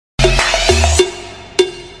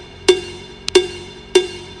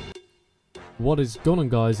What is going on,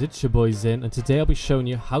 guys? It's your boy Zin, and today I'll be showing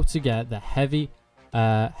you how to get the heavy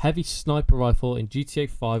sniper rifle in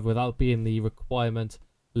GTA 5 without being the requirement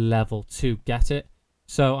level to get it.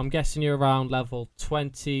 So I'm guessing you're around level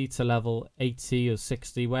 20 to level 80 or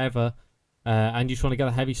 60, wherever, and you just want to get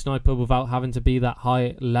a heavy sniper without having to be that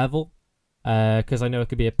high level, because I know it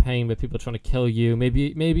could be a pain with people trying to kill you.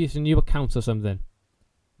 Maybe it's a new account or something.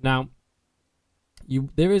 Now,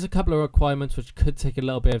 there is a couple of requirements which could take a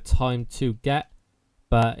little bit of time to get,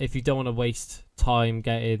 but if you don't want to waste time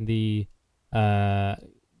getting the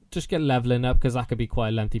just get leveling up, because that could be quite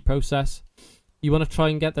a lengthy process. You want to try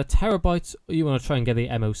and get the terabytes, or you want to try and get the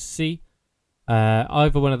MOC.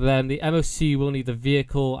 Either one of them. The MOC will need the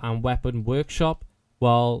vehicle and weapon workshop,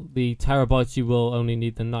 while the terabytes you will only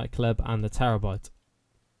need the nightclub and the terabyte.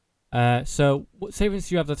 So say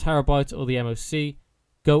if you have the terabyte or the MOC,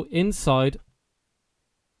 go inside.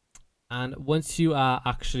 And once you are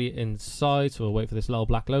actually inside, so we'll wait for this little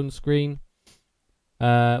black loading screen.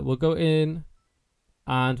 We'll go in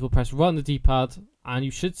and we'll press run the D-pad, and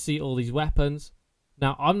you should see all these weapons.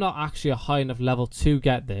 Now, I'm not actually a high enough level to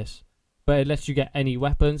get this, but it lets you get any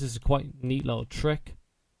weapons. This is quite a neat little trick.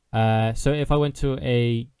 So if I went to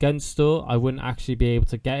a gun store, I wouldn't actually be able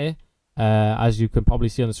to get it, as you can probably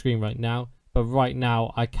see on the screen right now. But right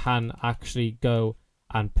now, I can actually go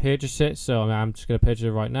and purchase it. So I'm just going to purchase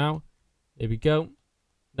it right now. There we go.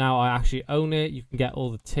 Now I actually own it. You can get all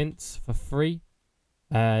the tints for free.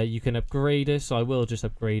 You can upgrade it, so I will just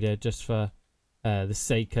upgrade it just for the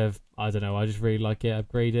sake of, I don't know, I just really like it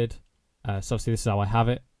upgraded. So obviously this is how I have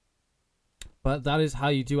it. But that is how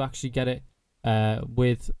you do actually get it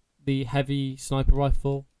with the heavy sniper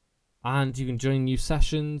rifle. And you can join new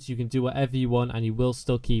sessions, you can do whatever you want, and you will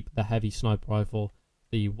still keep the heavy sniper rifle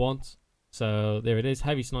that you want. So there it is,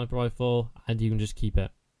 heavy sniper rifle, and you can just keep it.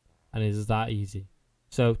 And it is that easy.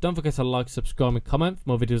 So don't forget to like, subscribe, and comment for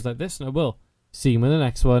more videos like this, and I will see you in the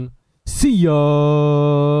next one. See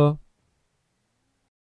ya!